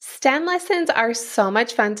STEM lessons are so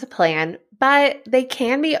much fun to plan, but they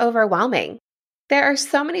can be overwhelming. There are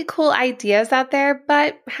so many cool ideas out there,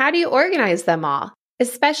 but how do you organize them all?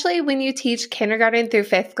 Especially when you teach kindergarten through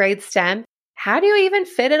fifth grade STEM, how do you even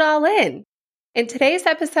fit it all in? In today's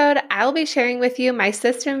episode, I'll be sharing with you my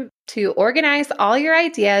system to organize all your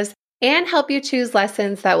ideas and help you choose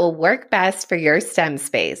lessons that will work best for your STEM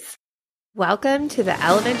space. Welcome to the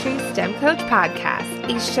Elementary STEM Coach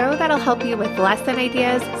Podcast, a show that'll help you with lesson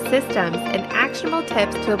ideas, systems, and actionable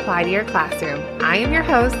tips to apply to your classroom. I am your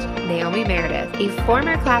host, Naomi Meredith, a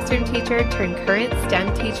former classroom teacher turned current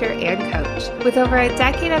STEM teacher and coach. With over a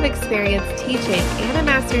decade of experience teaching and a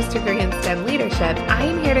master's degree in STEM leadership, I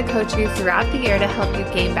am here to coach you throughout the year to help you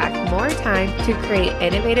gain back more time to create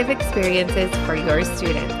innovative experiences for your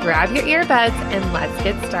students. Grab your earbuds and let's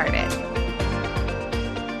get started.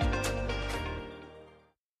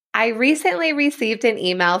 I recently received an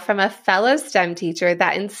email from a fellow STEM teacher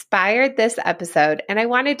that inspired this episode, and I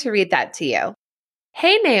wanted to read that to you.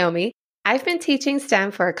 Hey, Naomi, I've been teaching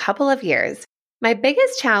STEM for a couple of years. My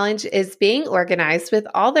biggest challenge is being organized with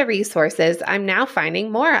all the resources I'm now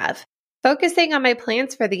finding more of. Focusing on my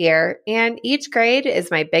plans for the year, and each grade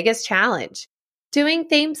is my biggest challenge. Doing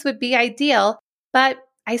themes would be ideal, but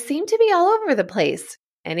I seem to be all over the place.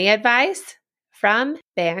 Any advice? From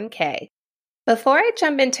Ban K. Before I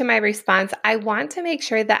jump into my response, I want to make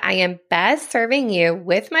sure that I am best serving you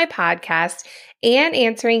with my podcast and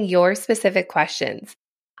answering your specific questions.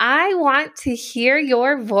 I want to hear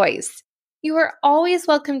your voice. You are always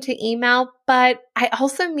welcome to email, but I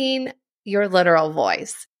also mean your literal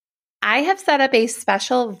voice. I have set up a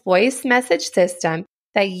special voice message system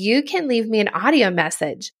that you can leave me an audio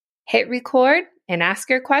message, hit record, and ask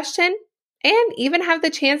your question, and even have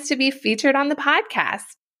the chance to be featured on the podcast.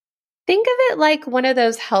 Think of it like one of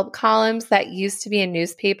those help columns that used to be in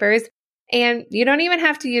newspapers, and you don't even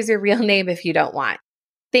have to use your real name if you don't want.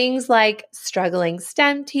 Things like struggling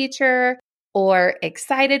STEM teacher or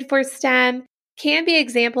excited for STEM can be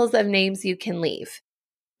examples of names you can leave.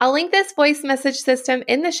 I'll link this voice message system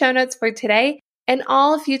in the show notes for today and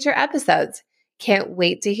all future episodes. Can't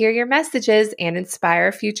wait to hear your messages and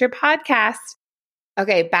inspire future podcasts.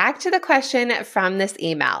 Okay, back to the question from this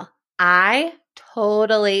email. I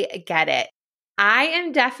totally get it. I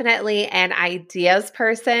am definitely an ideas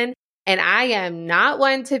person, and I am not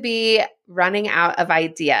one to be running out of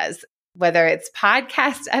ideas, whether it's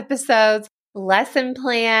podcast episodes, lesson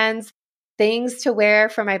plans, things to wear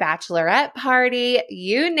for my bachelorette party,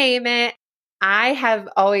 you name it. I have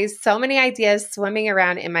always so many ideas swimming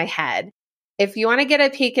around in my head. If you want to get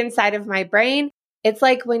a peek inside of my brain, it's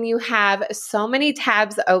like when you have so many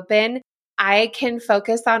tabs open, I can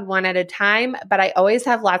focus on one at a time, but I always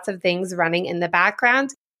have lots of things running in the background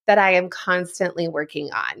that I am constantly working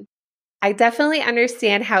on. I definitely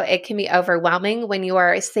understand how it can be overwhelming when you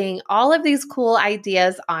are seeing all of these cool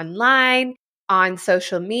ideas online, on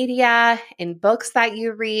social media, in books that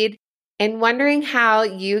you read, and wondering how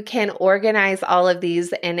you can organize all of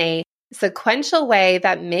these in a sequential way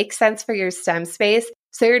that makes sense for your STEM space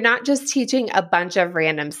so you're not just teaching a bunch of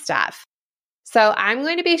random stuff. So I'm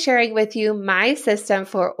going to be sharing with you my system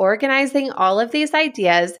for organizing all of these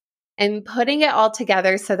ideas and putting it all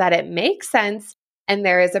together so that it makes sense and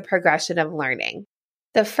there is a progression of learning.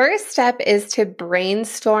 The first step is to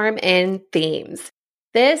brainstorm in themes.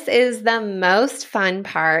 This is the most fun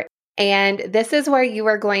part, and this is where you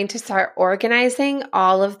are going to start organizing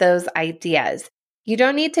all of those ideas. You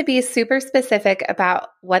don't need to be super specific about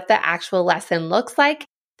what the actual lesson looks like.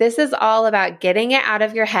 This is all about getting it out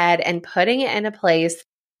of your head and putting it in a place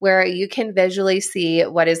where you can visually see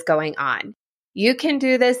what is going on. You can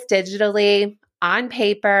do this digitally on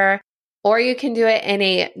paper, or you can do it in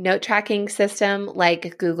a note tracking system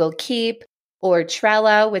like Google Keep or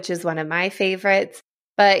Trello, which is one of my favorites.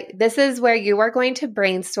 But this is where you are going to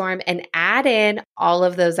brainstorm and add in all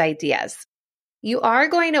of those ideas. You are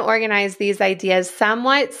going to organize these ideas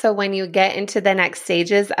somewhat, so when you get into the next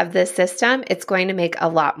stages of this system, it's going to make a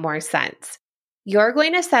lot more sense. You're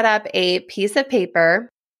going to set up a piece of paper,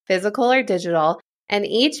 physical or digital, and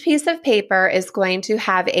each piece of paper is going to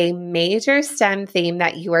have a major STEM theme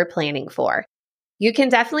that you are planning for. You can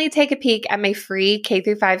definitely take a peek at my free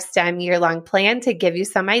K-5 STEM year-long plan to give you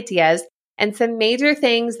some ideas and some major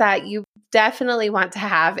things that you definitely want to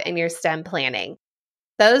have in your STEM planning.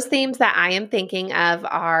 Those themes that I am thinking of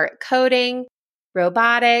are coding,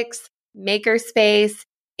 robotics, makerspace,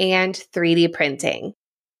 and 3D printing.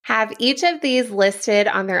 Have each of these listed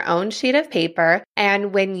on their own sheet of paper,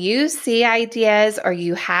 and when you see ideas or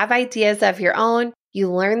you have ideas of your own,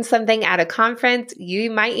 you learn something at a conference,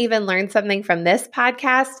 you might even learn something from this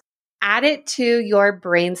podcast, add it to your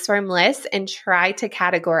brainstorm list and try to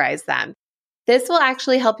categorize them. This will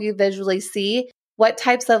actually help you visually see what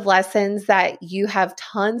types of lessons that you have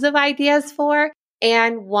tons of ideas for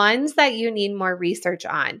and ones that you need more research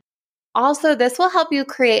on. Also, this will help you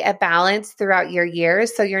create a balance throughout your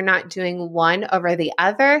years so you're not doing one over the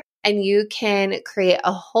other, and you can create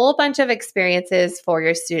a whole bunch of experiences for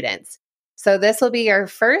your students. So this will be your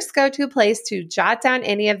first go-to place to jot down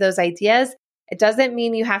any of those ideas. It doesn't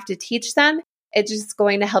mean you have to teach them. It's just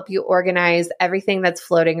going to help you organize everything that's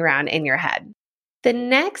floating around in your head. The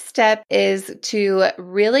next step is to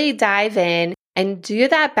really dive in and do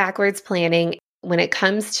that backwards planning when it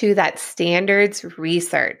comes to that standards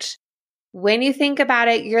research. When you think about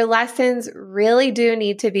it, your lessons really do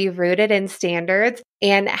need to be rooted in standards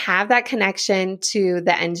and have that connection to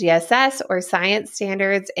the NGSS or science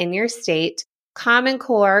standards in your state, Common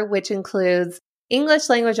Core, which includes English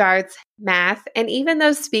language arts, math, and even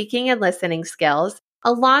those speaking and listening skills,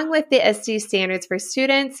 along with the ISTE standards for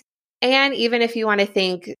students, and even if you want to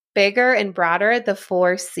think bigger and broader, the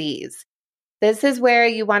 4 C's. This is where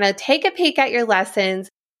you want to take a peek at your lessons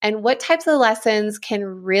and what types of lessons can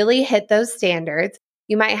really hit those standards.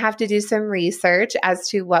 You might have to do some research as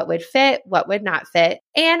to what would fit, what would not fit,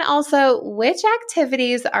 and also which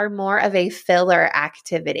activities are more of a filler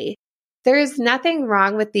activity. There is nothing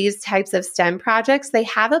wrong with these types of STEM projects. They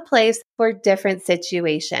have a place for different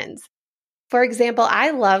situations. For example,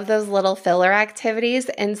 I love those little filler activities.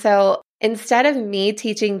 And so instead of me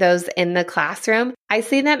teaching those in the classroom, I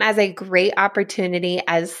see them as a great opportunity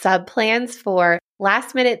as sub-plans for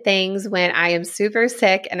last minute things when I am super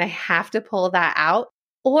sick and I have to pull that out.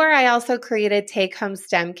 Or I also created take-home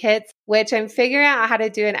STEM kits, which I'm figuring out how to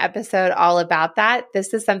do an episode all about that.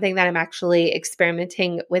 This is something that I'm actually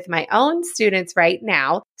experimenting with my own students right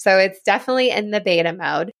now. So it's definitely in the beta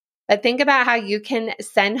mode. But think about how you can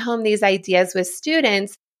send home these ideas with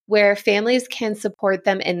students where families can support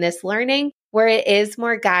them in this learning, where it is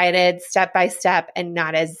more guided step by step and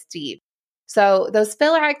not as deep. So those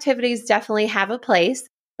filler activities definitely have a place,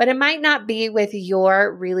 but it might not be with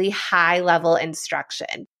your really high level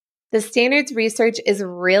instruction. The standards research is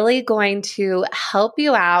really going to help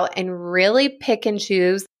you out and really pick and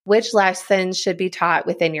choose which lessons should be taught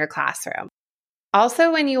within your classroom.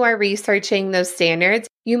 Also, when you are researching those standards,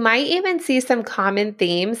 you might even see some common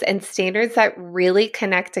themes and standards that really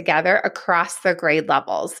connect together across the grade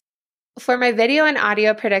levels. For my video and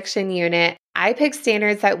audio production unit, I picked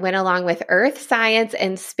standards that went along with earth science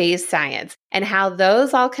and space science and how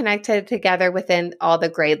those all connected together within all the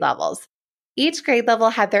grade levels. Each grade level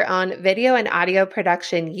had their own video and audio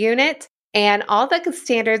production unit, and all the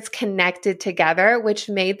standards connected together, which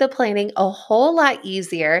made the planning a whole lot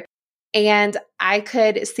easier. And I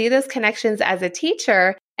could see those connections as a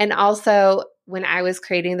teacher, and also when I was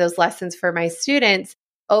creating those lessons for my students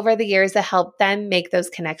over the years to help them make those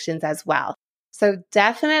connections as well. So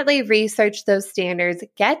definitely research those standards,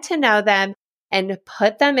 get to know them, and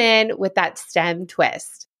put them in with that STEM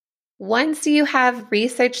twist. Once you have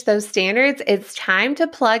researched those standards, it's time to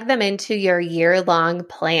plug them into your year-long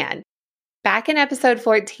plan. Back in episode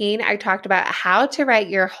 14, I talked about how to write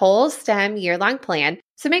your whole STEM year-long plan.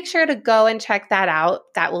 So make sure to go and check that out.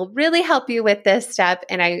 That will really help you with this step,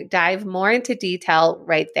 and I dive more into detail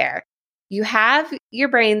right there. You have your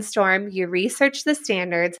brainstorm, you research the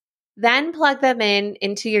standards, then plug them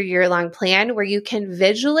into your year-long plan where you can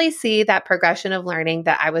visually see that progression of learning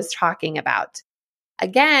that I was talking about.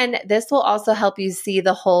 Again, this will also help you see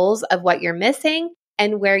the holes of what you're missing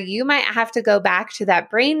and where you might have to go back to that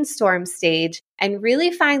brainstorm stage and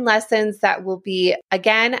really find lessons that will be,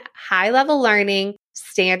 again, high-level learning,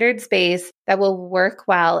 standards-based, that will work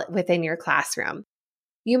well within your classroom.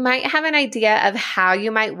 You might have an idea of how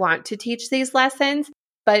you might want to teach these lessons,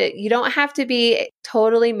 but you don't have to be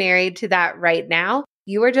totally married to that right now.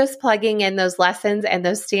 You are just plugging in those lessons and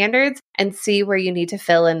those standards and see where you need to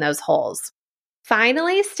fill in those holes.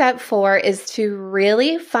 Finally, step 4 is to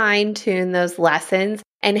really fine-tune those lessons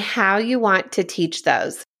and how you want to teach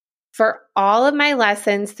those. For all of my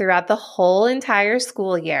lessons throughout the whole entire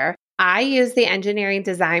school year, I use the engineering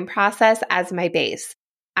design process as my base.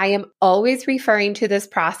 I am always referring to this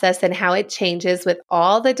process and how it changes with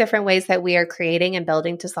all the different ways that we are creating and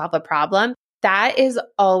building to solve a problem. That is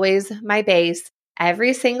always my base,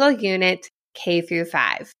 every single unit, K through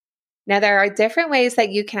 5. Now, there are different ways that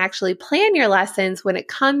you can actually plan your lessons when it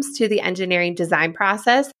comes to the engineering design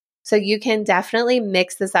process, so you can definitely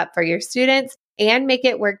mix this up for your students and make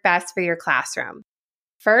it work best for your classroom.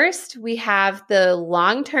 First, we have the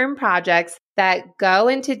long-term projects that go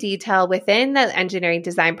into detail within the engineering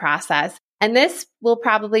design process, and this will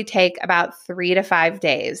probably take about 3 to 5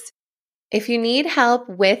 days. If you need help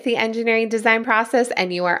with the engineering design process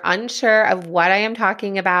and you are unsure of what I am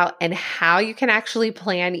talking about and how you can actually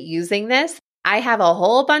plan using this, I have a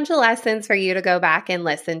whole bunch of lessons for you to go back and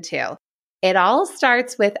listen to. It all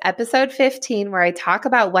starts with episode 15, where I talk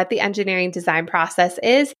about what the engineering design process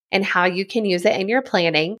is and how you can use it in your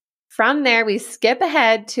planning. From there, we skip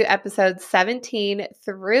ahead to episodes 17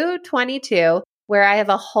 through 22, where I have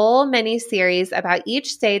a whole mini series about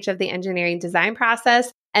each stage of the engineering design process.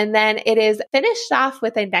 And then it is finished off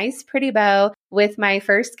with a nice pretty bow with my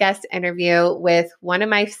first guest interview with one of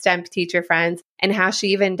my STEM teacher friends and how she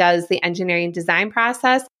even does the engineering design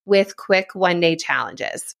process with quick one-day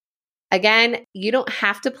challenges. Again, you don't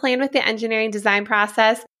have to plan with the engineering design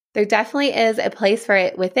process. There definitely is a place for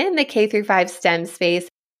it within the K-5 STEM space.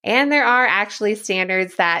 And there are actually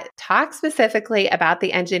standards that talk specifically about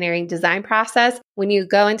the engineering design process when you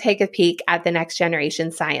go and take a peek at the next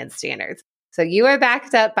generation science standards. So you are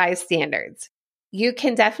backed up by standards. You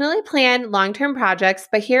can definitely plan long-term projects,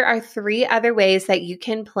 but here are 3 other ways that you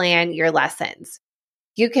can plan your lessons.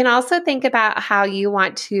 You can also think about how you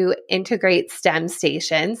want to integrate STEM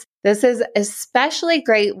stations. This is especially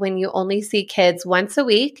great when you only see kids once a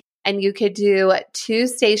week, and you could do 2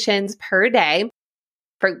 stations per day.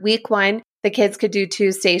 For week 1, the kids could do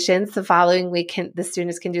 2 stations. The following week, the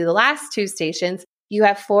students can do the last 2 stations. You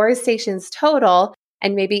have 4 stations total,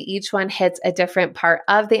 and maybe each one hits a different part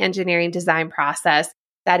of the engineering design process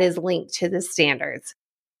that is linked to the standards.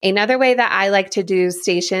 Another way that I like to do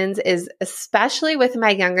stations is, especially with my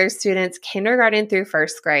younger students, kindergarten through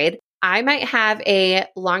 1st grade, I might have a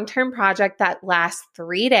long-term project that lasts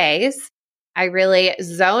 3 days. I really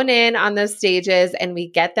zone in on those stages and we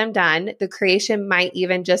get them done. The creation might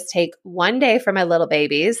even just take 1 day for my little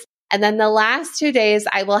babies. And then the last 2 days,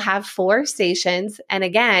 I will have 4 stations. And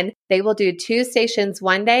again, they will do 2 stations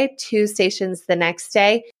one day, 2 stations the next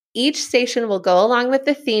day. Each station will go along with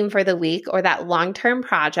the theme for the week or that long-term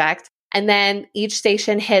project. And then each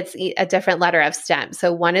station hits a different letter of STEM.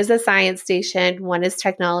 So one is a science station, one is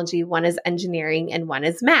technology, one is engineering, and one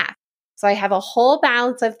is math. So I have a whole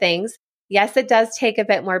balance of things. Yes, it does take a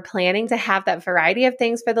bit more planning to have that variety of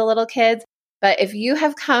things for the little kids. But if you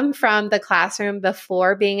have come from the classroom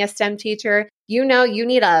before being a STEM teacher, you know you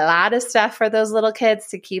need a lot of stuff for those little kids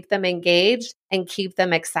to keep them engaged and keep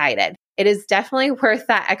them excited. It is definitely worth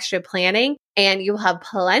that extra planning, and you'll have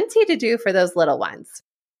plenty to do for those little ones.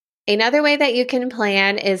 Another way that you can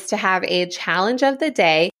plan is to have a challenge of the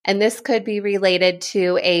day, and this could be related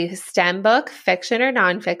to a STEM book, fiction or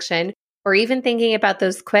nonfiction, or even thinking about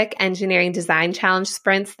those quick engineering design challenge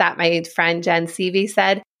sprints that my friend Jen Seavey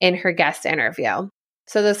said in her guest interview.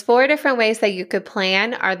 So those 4 different ways that you could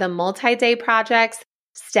plan are the multi-day projects,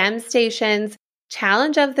 STEM stations,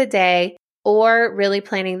 challenge of the day, or really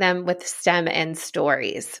planning them with STEM and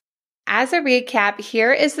stories. As a recap,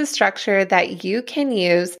 here is the structure that you can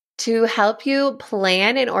use to help you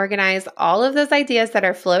plan and organize all of those ideas that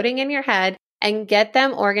are floating in your head and get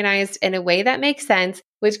them organized in a way that makes sense,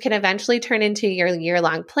 which can eventually turn into your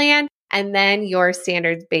year-long plan and then your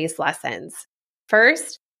standards-based lessons.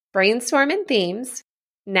 First, brainstorm in themes.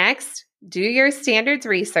 Next, do your standards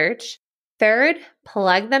research. Third,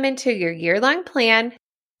 plug them into your year-long plan.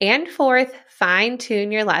 And fourth,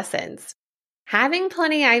 fine-tune your lessons. Having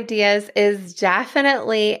plenty of ideas is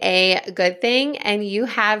definitely a good thing, and you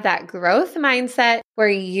have that growth mindset where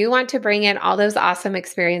you want to bring in all those awesome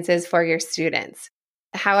experiences for your students.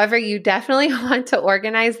 However, you definitely want to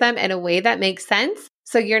organize them in a way that makes sense,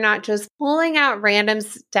 so you're not just pulling out random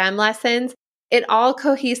STEM lessons. It all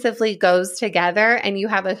cohesively goes together, and you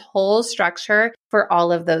have a whole structure for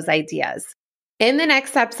all of those ideas. In the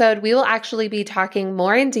next episode, we will actually be talking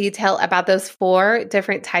more in detail about those 4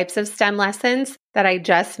 different types of STEM lessons that I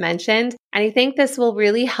just mentioned. And I think this will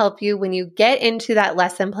really help you when you get into that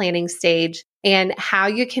lesson planning stage and how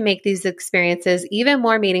you can make these experiences even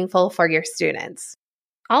more meaningful for your students.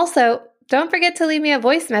 Also, don't forget to leave me a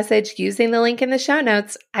voice message using the link in the show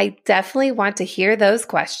notes. I definitely want to hear those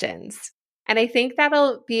questions. And I think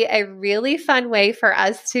that'll be a really fun way for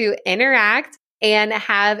us to interact and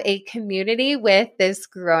have a community with this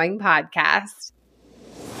growing podcast.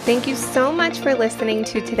 Thank you so much for listening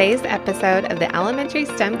to today's episode of the Elementary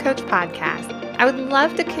STEM Coach Podcast. I would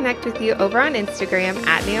love to connect with you over on Instagram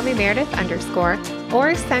at NaomiMeredith_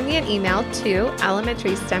 or send me an email to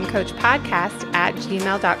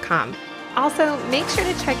elementarystemcoachpodcast@gmail.com. Also, make sure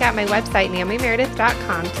to check out my website,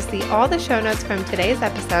 NaomiMeredith.com, to see all the show notes from today's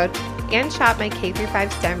episode and shop my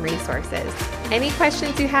K-5 STEM resources. Any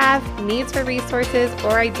questions you have, needs for resources,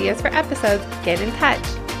 or ideas for episodes, get in touch.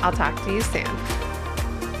 I'll talk to you soon.